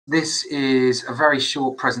This is a very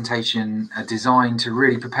short presentation designed to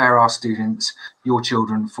really prepare our students, your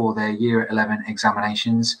children, for their Year 11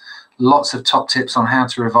 examinations. Lots of top tips on how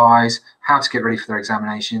to revise, how to get ready for their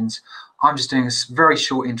examinations. I'm just doing a very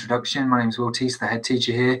short introduction. My name is Will Teese, the head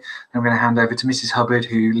teacher here, and I'm going to hand over to Mrs. Hubbard,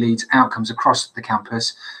 who leads outcomes across the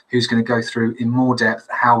campus, who's going to go through in more depth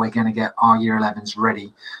how we're going to get our Year 11s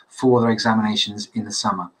ready for their examinations in the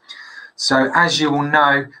summer. So as you all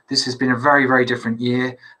know, this has been a very, very different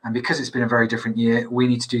year. And because it's been a very different year, we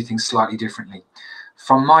need to do things slightly differently.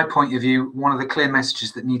 From my point of view, one of the clear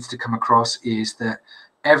messages that needs to come across is that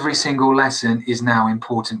every single lesson is now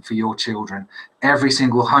important for your children. Every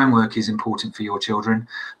single homework is important for your children,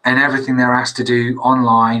 and everything they're asked to do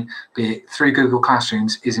online, be it through Google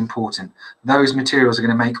Classrooms, is important. Those materials are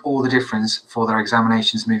going to make all the difference for their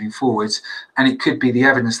examinations moving forwards, and it could be the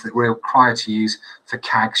evidence that we're required to use for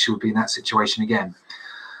CAG should we be in that situation again.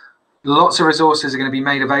 Lots of resources are going to be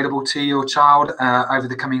made available to your child over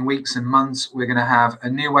the coming weeks and months. We're going to have a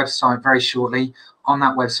new website very shortly. On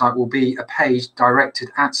that website will be a page directed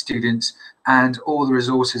at students and all the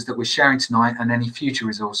resources that we're sharing tonight and any future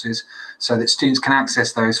resources, so that students can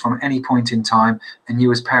access those from any point in time, and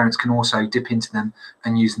you as parents can also dip into them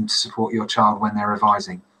and use them to support your child when they're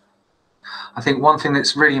revising. I think one thing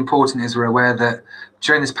that's really important is we're aware that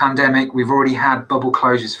during this pandemic, we've already had bubble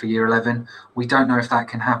closures for Year 11. We don't know if that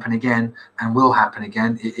can happen again and will happen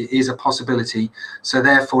again. It is a possibility. So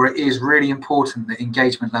therefore, it is really important that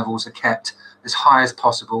engagement levels are kept as high as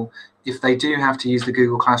possible. If they do have to use the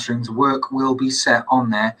Google Classrooms, work will be set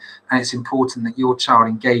on there, and it's important that your child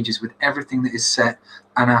engages with everything that is set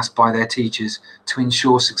and asked by their teachers to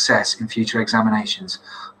ensure success in future examinations.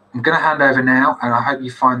 I'm going to hand over now, and I hope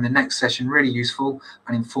you find the next session really useful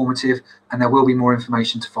and informative, and there will be more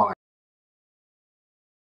information to follow.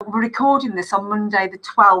 We're recording this on Monday the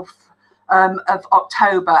 12th of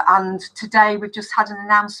October, and today we've just had an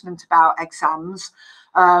announcement about exams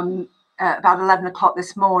about 11 o'clock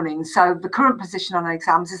this morning. So the current position on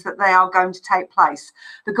exams is that they are going to take place.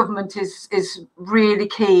 The government is really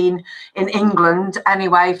keen in England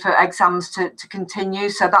anyway for exams to continue.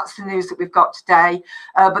 So that's the news that we've got today.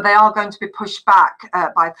 But they are going to be pushed back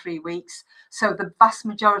by 3 weeks. So the vast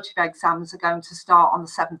majority of exams are going to start on the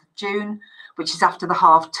 7th of June, which is after the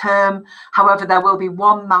half term. However, there will be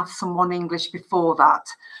one maths and one English before that.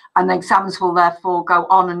 And the exams will therefore go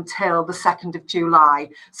on until the 2nd of July,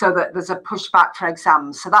 so that there's a pushback for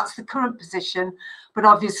exams. So that's the current position, but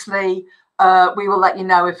obviously we will let you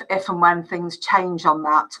know if and when things change on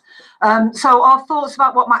that. So our thoughts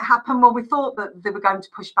about what might happen, well, we thought that they were going to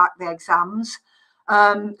push back the exams.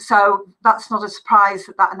 So that's not a surprise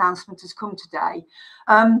that that announcement has come today.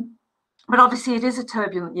 But obviously it is a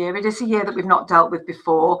turbulent year. It is a year that we've not dealt with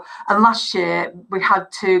before. And last year we had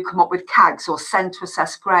to come up with CAGs, or Send to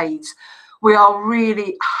Assess Grades. We are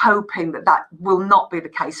really hoping that that will not be the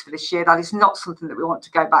case for this year. That is not something that we want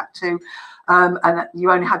to go back to. And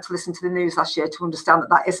you only had to listen to the news last year to understand that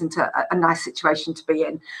that isn't a nice situation to be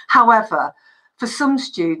in. However, for some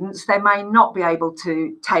students, they may not be able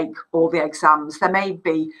to take all the exams. There may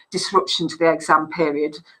be disruption to the exam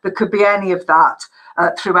period. There could be any of that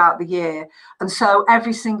throughout the year. And so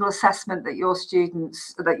every single assessment that your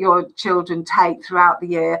students, that your children take throughout the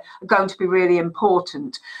year are going to be really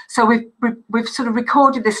important. So we've sort of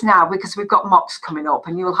recorded this now because we've got mocks coming up,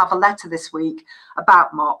 and you'll have a letter this week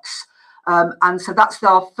about mocks. And so that's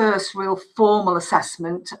our first real formal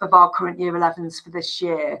assessment of our current Year 11s for this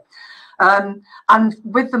year. And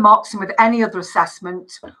with the mocks and with any other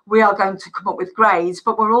assessment, we are going to come up with grades,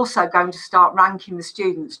 but we're also going to start ranking the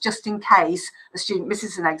students just in case a student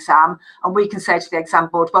misses an exam, and we can say to the exam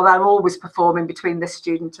board, well, they're always performing between this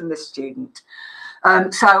student and this student.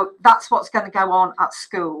 So that's what's going to go on at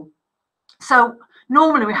school. So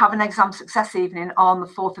normally we have an exam success evening on the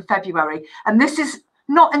 4th of February, and this is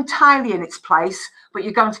not entirely in its place, but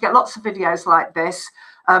you're going to get lots of videos like this,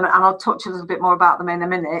 and I'll talk to you a little bit more about them in a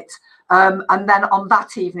minute. And then on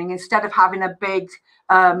that evening, instead of having a big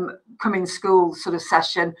come in school sort of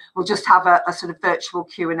session, we'll just have a sort of virtual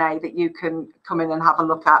Q&A that you can come in and have a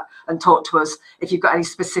look at and talk to us if you've got any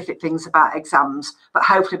specific things about exams. But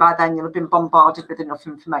hopefully by then you'll have been bombarded with enough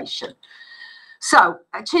information. So,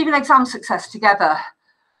 achieving exam success together.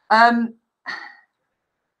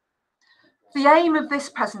 The aim of this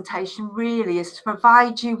presentation really is to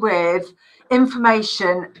provide you with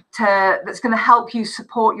information that's going to help you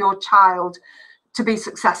support your child to be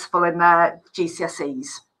successful in their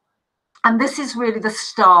GCSEs. And this is really the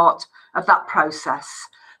start of that process.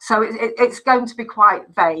 So it's going to be quite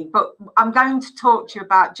vague, but I'm going to talk to you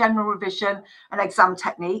about general revision and exam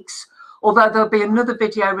techniques, although there'll be another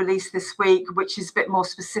video released this week, which is a bit more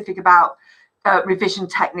specific about revision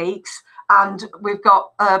techniques. And we've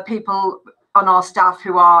got people on our staff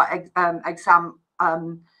who are exam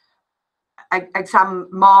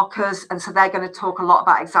markers, and so they're going to talk a lot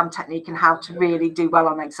about exam technique and how to really do well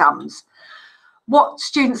on exams. What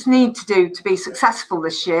students need to do to be successful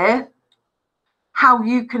this year, how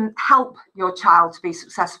you can help your child to be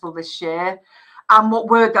successful this year, and what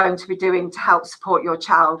we're going to be doing to help support your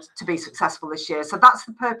child to be successful this year. So that's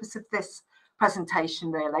the purpose of this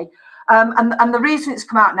presentation, really. And the reason it's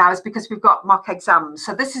come out now is because we've got mock exams.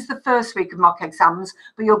 So this is the first week of mock exams,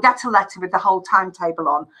 but you'll get a letter with the whole timetable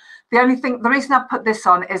on. The reason I've put this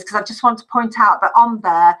on is because I just want to point out that on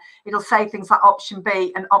there, it'll say things like option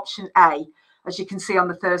B and option A, as you can see on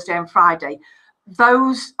the Thursday and Friday.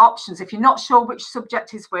 Those options, if you're not sure which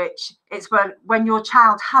subject is which, it's when your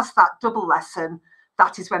child has that double lesson,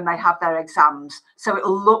 that is when they have their exams. So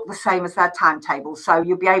it'll look the same as their timetable. So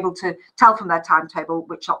you'll be able to tell from their timetable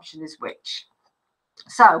which option is which.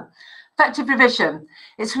 So effective revision,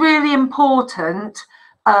 it's really important.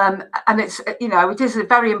 And it's, you know, it is a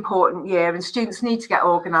very important year, and students need to get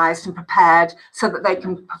organised and prepared so that they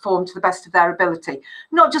can perform to the best of their ability,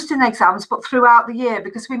 not just in exams, but throughout the year,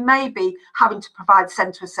 because we may be having to provide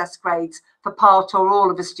centre assessed grades for part or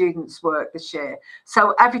all of a student's work this year.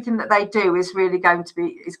 So everything that they do is really going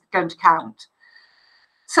to count.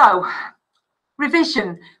 So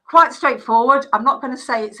revision, quite straightforward. I'm not going to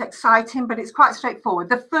say it's exciting, but it's quite straightforward.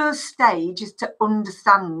 The first stage is to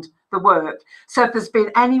understand the work. So if there's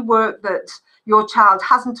been any work that your child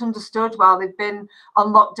hasn't understood while they've been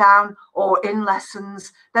on lockdown or in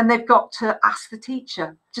lessons, then they've got to ask the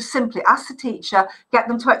teacher. Just simply ask the teacher, get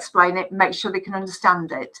them to explain it, make sure they can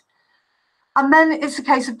understand it. And then it's a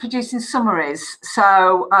case of producing summaries.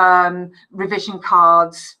 So revision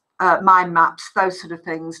cards, mind maps, those sort of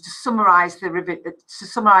things, to summarise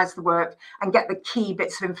the work and get the key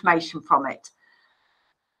bits of information from it.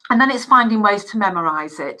 And then it's finding ways to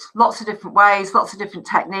memorise it. Lots of different ways, lots of different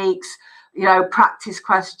techniques, you know, practice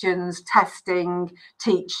questions, testing,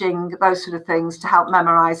 teaching, those sort of things to help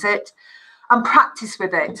memorise it. And practice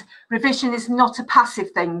with it. Revision is not a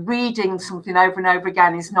passive thing. Reading something over and over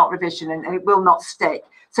again is not revision, and it will not stick.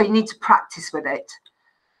 So you need to practice with it.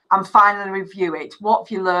 And finally review it. What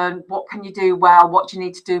have you learned? What can you do well? What do you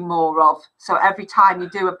need to do more of? So every time you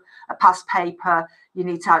do a past paper, you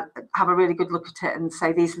need to have a really good look at it and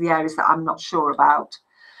say, these are the areas that I'm not sure about.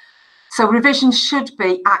 So revision should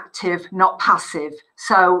be active, not passive.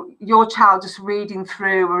 So your child just reading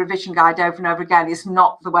through a revision guide over and over again is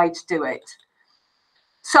not the way to do it.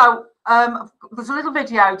 So there's a little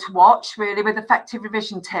video to watch, really, with effective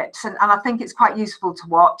revision tips. And I think it's quite useful to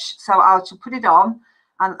watch. So I'll put it on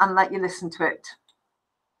and let you listen to it.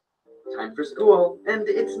 Time for school, and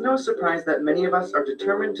it's no surprise that many of us are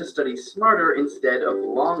determined to study smarter instead of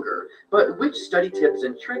longer. But which study tips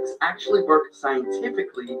and tricks actually work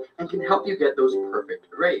scientifically and can help you get those perfect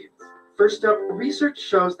grades? First up, research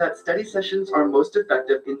shows that study sessions are most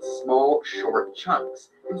effective in small, short chunks.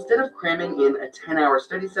 Instead of cramming in a 10-hour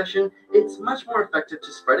study session, it's much more effective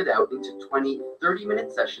to spread it out into 20,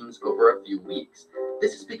 30-minute sessions over a few weeks.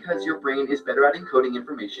 This is because your brain is better at encoding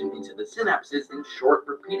information into the synapses in short,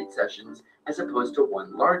 repeated sessions as opposed to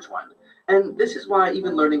one large one. And this is why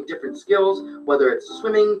even learning different skills, whether it's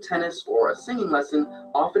swimming, tennis, or a singing lesson,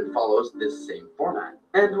 often follows this same format.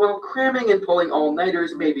 And while cramming and pulling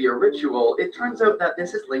all-nighters may be a ritual, it turns out that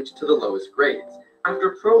this is linked to the lowest grades.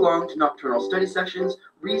 After prolonged nocturnal study sessions,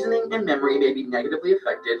 reasoning and memory may be negatively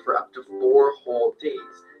affected for up to 4 whole days.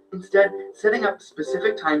 Instead, setting up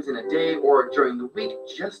specific times in a day or during the week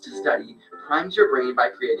just to study primes your brain by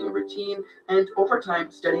creating a routine, and over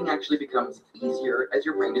time, studying actually becomes easier as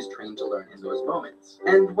your brain is trained to learn in those moments.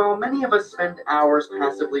 And while many of us spend hours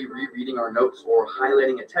passively rereading our notes or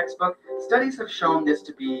highlighting a textbook, studies have shown this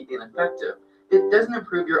to be ineffective. It doesn't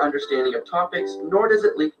improve your understanding of topics, nor does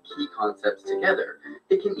it link key concepts together.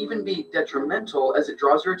 It can even be detrimental as it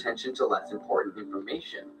draws your attention to less important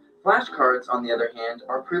information. Flashcards, on the other hand,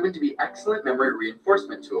 are proven to be excellent memory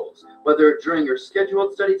reinforcement tools, whether during your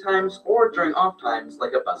scheduled study times or during off times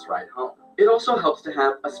like a bus ride home. It also helps to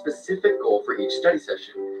have a specific goal for each study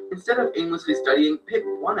session. Instead of aimlessly studying, pick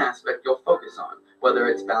one aspect you'll focus on, whether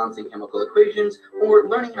it's balancing chemical equations or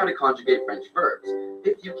learning how to conjugate French verbs.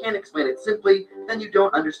 If you can't explain it simply, then you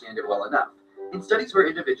don't understand it well enough. In studies where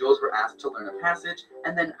individuals were asked to learn a passage,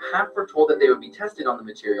 and then half were told that they would be tested on the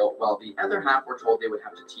material, while the other half were told they would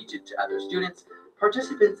have to teach it to other students,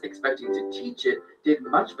 Participants expecting to teach it did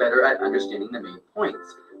much better at understanding the main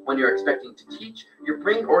points. When you're expecting to teach, your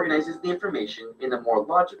brain organizes the information in a more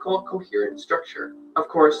logical, coherent structure. Of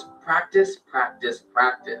course, practice, practice,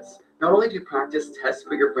 practice. Not only do practice tests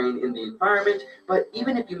put your brain in the environment, but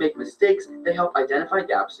even if you make mistakes, they help identify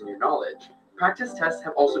gaps in your knowledge. Practice tests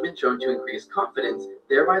have also been shown to increase confidence,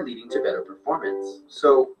 thereby leading to better performance.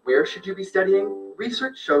 So, where should you be studying?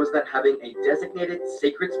 Research shows that having a designated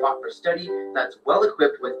sacred spot for study that's well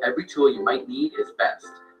equipped with every tool you might need is best.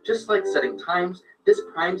 Just like setting times, this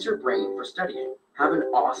primes your brain for studying. Have an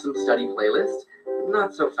awesome study playlist?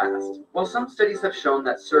 Not so fast. While some studies have shown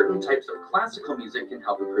that certain types of classical music can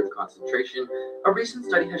help improve concentration, a recent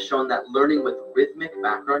study has shown that learning with rhythmic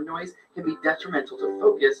background noise can be detrimental to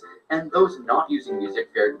focus, and those not using music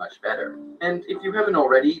fared much better. And if you haven't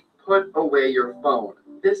already, put away your phone.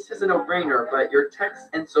 This is a no-brainer, but your text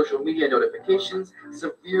and social media notifications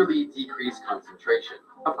severely decrease concentration.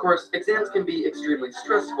 Of course, exams can be extremely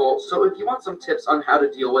stressful, so if you want some tips on how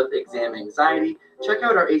to deal with exam anxiety, check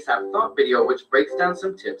out our ASAP Thought video, which breaks down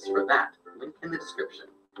some tips for that. Link in the description.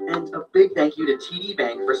 And a big thank you to TD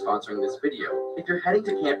Bank for sponsoring this video. If you're heading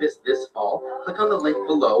to campus this fall, click on the link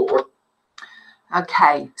below or...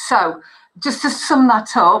 Okay, so just to sum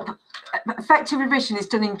that up, effective revision is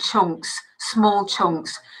done in chunks, small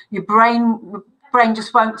chunks. Your brain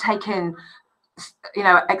just won't take in, you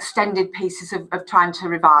know, extended pieces of trying to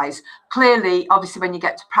revise. Clearly, obviously, when you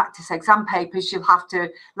get to practice exam papers, you'll have to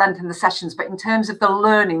lengthen the sessions. But in terms of the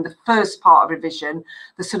learning, the first part of revision,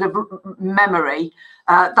 the sort of memory,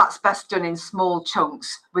 that's best done in small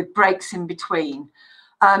chunks with breaks in between.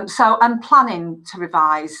 And planning to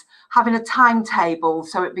revise, having a timetable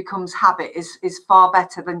so it becomes habit is far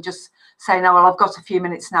better than just saying, oh, well, I've got a few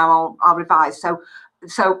minutes now, I'll revise. So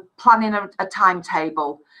planning a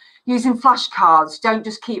timetable. Using flashcards, don't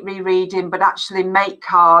just keep rereading, but actually make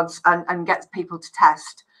cards and get people to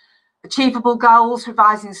test. Achievable goals,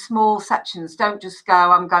 revising small sections. Don't just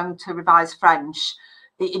go, I'm going to revise French.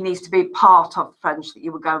 It needs to be part of French that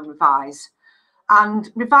you will go and revise.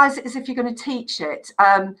 And revise it as if you're going to teach it.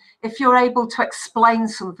 If you're able to explain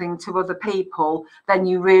something to other people, then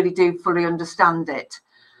you really do fully understand it.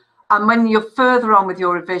 And when you're further on with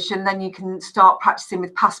your revision, then you can start practicing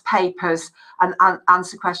with past papers and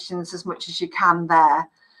answer questions as much as you can there.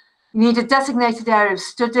 You need a designated area of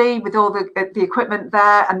study with all the equipment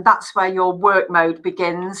there, and that's where your work mode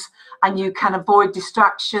begins, and you can avoid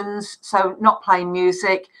distractions, so not playing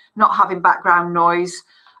music, not having background noise,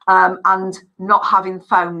 and not having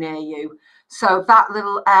phone near you. So that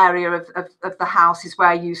little area of the house is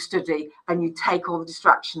where you study and you take all the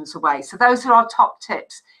distractions away. So those are our top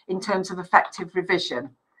tips in terms of effective revision.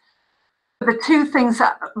 The two things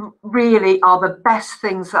that really are the best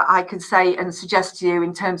things that I could say and suggest to you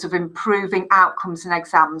in terms of improving outcomes in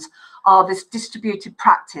exams are this distributed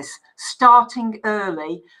practice, starting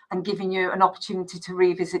early and giving you an opportunity to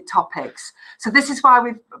revisit topics. So this is why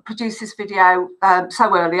we've produced this video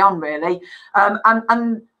so early on, really.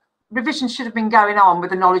 And revision should have been going on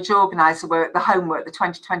with the knowledge organiser work, the homework, the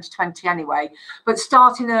 2020 anyway, but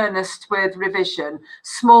start in earnest with revision,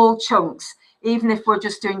 small chunks. Even if we're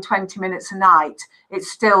just doing 20 minutes a night,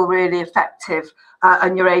 it's still really effective,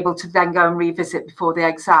 and you're able to then go and revisit before the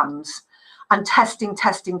exams. And testing.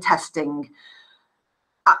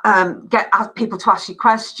 Ask people to ask you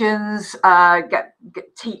questions,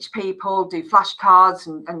 teach people, do flashcards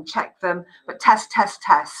and check them, but test.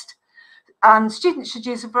 And students should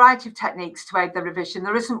use a variety of techniques to aid their revision.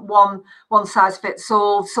 There isn't one size fits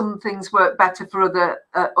all. Some things work better for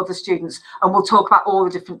other students, and we'll talk about all the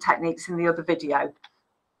different techniques in the other video.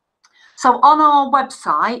 So on our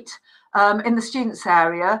website, in the students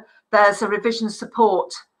area, there's a revision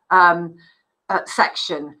support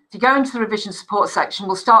section. If you go into the revision support section,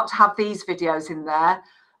 we'll start to have these videos in there,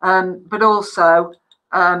 but also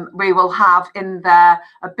we will have in there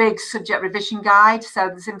a big subject revision guide. So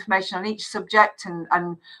there's information on each subject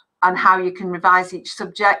and how you can revise each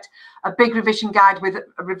subject. A big revision guide with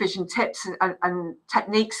revision tips and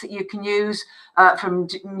techniques that you can use, from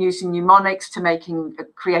using mnemonics to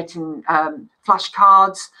creating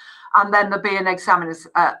flashcards. And then there'll be an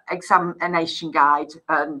examination guide,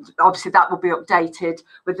 and obviously that will be updated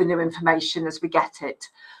with the new information as we get it.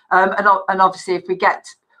 And obviously, if we get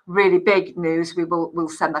really big news, we'll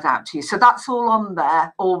send that out to you. So that's all on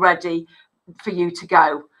there already for you to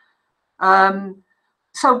go.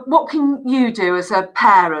 So what can you do as a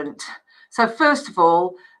parent? So first of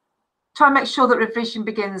all, try and make sure that revision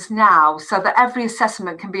begins now, so that every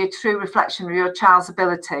assessment can be a true reflection of your child's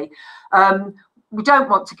ability. we don't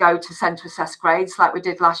want to go to centre assessed grades like we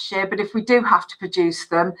did last year, but if we do have to produce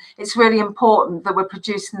them, it's really important that we're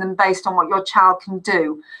producing them based on what your child can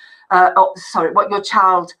do. What your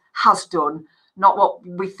child has done, not what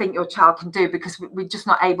we think your child can do, because we're just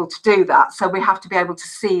not able to do that. So we have to be able to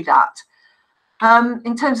see that.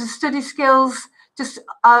 In terms of study skills, just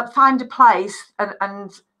find a place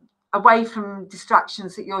and away from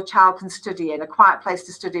distractions that your child can study in, a quiet place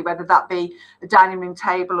to study, whether that be a dining room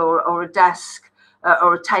table or a desk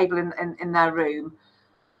or a table in their room,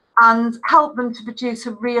 and help them to produce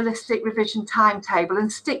a realistic revision timetable and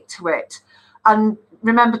stick to it. And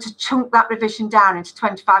remember to chunk that revision down into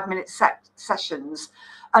 25-minute sessions,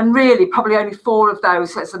 and really probably only 4 of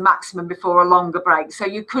those as a maximum before a longer break. So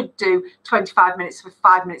you could do 25 minutes with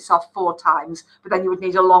 5 minutes off 4 times, but then you would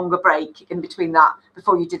need a longer break in between that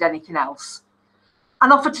before you did anything else.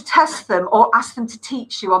 And offer to test them or ask them to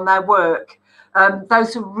teach you on their work.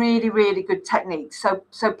 Those are really, really good techniques.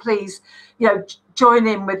 So please, join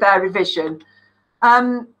in with their revision.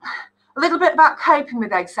 A little bit about coping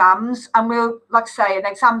with exams, and we'll, like I say, an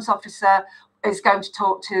exams officer is going to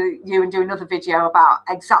talk to you and do another video about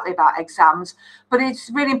exams, but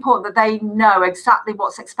it's really important that they know exactly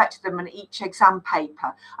what's expected of them in each exam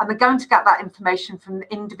paper, and they're going to get that information from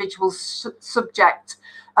the individual subject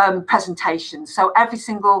presentations. So every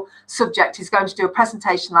single subject is going to do a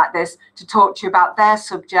presentation like this to talk to you about their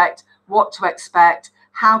subject, what to expect,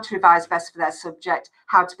 how to revise best for their subject,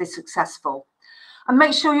 how to be successful. And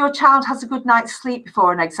make sure your child has a good night's sleep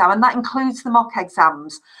before an exam, and that includes the mock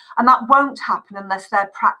exams. And that won't happen unless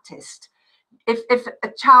they're practiced. If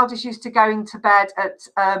a child is used to going to bed at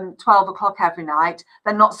 12 o'clock every night,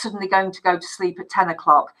 they're not suddenly going to go to sleep at 10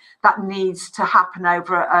 o'clock. That needs to happen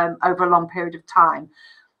over a long period of time.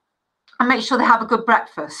 And make sure they have a good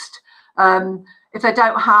breakfast. If they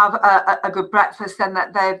don't have a good breakfast, then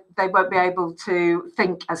they won't be able to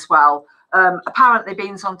think as well. Apparently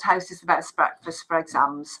beans on toast is the best breakfast for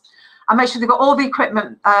exams. And make sure they've got all the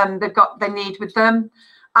equipment they need with them,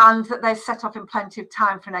 and that they're set off in plenty of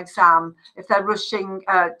time for an exam. If they're rushing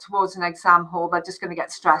towards an exam hall, they're just going to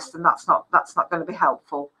get stressed, and that's not going to be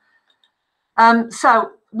helpful.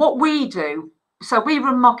 So what we do, so we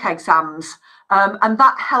run mock exams, and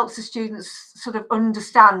that helps the students sort of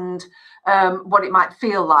understand what it might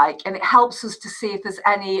feel like, and it helps us to see if there's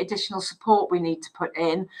any additional support we need to put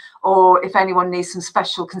in, or if anyone needs some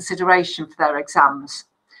special consideration for their exams.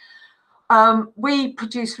 We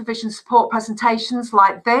produce revision support presentations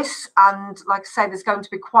like this, and like I say, there's going to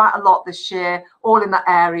be quite a lot this year, all in that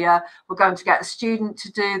area. We're going to get a student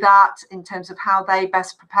to do that in terms of how they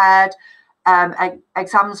best prepared,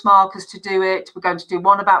 exams markers to do it. We're going to do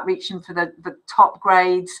one about reaching for the top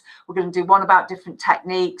grades. We're going to do one about different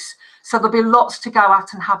techniques. So there'll be lots to go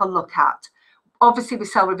at and have a look at. Obviously, we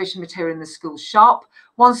sell revision material in the school shop.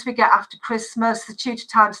 Once we get after Christmas, the tutor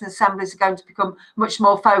times and assemblies are going to become much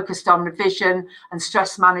more focused on revision and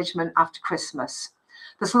stress management after Christmas.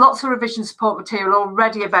 There's lots of revision support material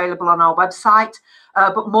already available on our website,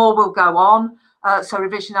 but more will go on. So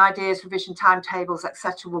revision ideas, revision timetables,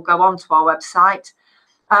 etc. will go on to our website.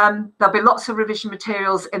 There'll be lots of revision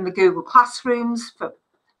materials in the Google Classrooms for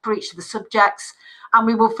each of the subjects, and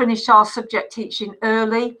we will finish our subject teaching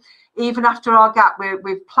early. Even after our gap,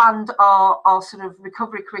 we've planned our sort of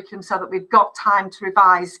recovery curriculum so that we've got time to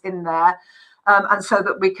revise in there, and so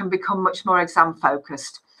that we can become much more exam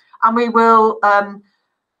focused. And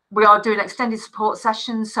we are doing extended support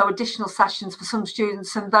sessions, so additional sessions for some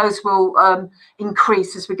students, and those will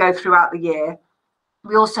increase as we go throughout the year.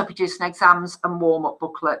 We also produce an exams and warm-up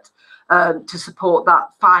booklet to support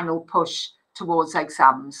that final push towards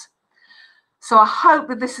exams. So I hope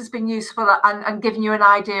that this has been useful and given you an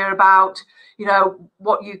idea about,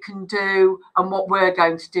 what you can do and what we're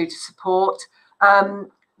going to do to support.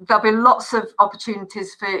 There'll be lots of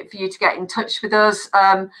opportunities for you to get in touch with us,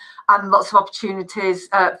 and lots of opportunities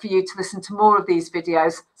for you to listen to more of these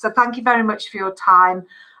videos. So thank you very much for your time,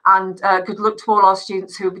 and good luck to all our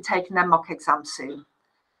students who will be taking their mock exams soon.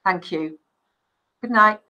 Thank you. Good night.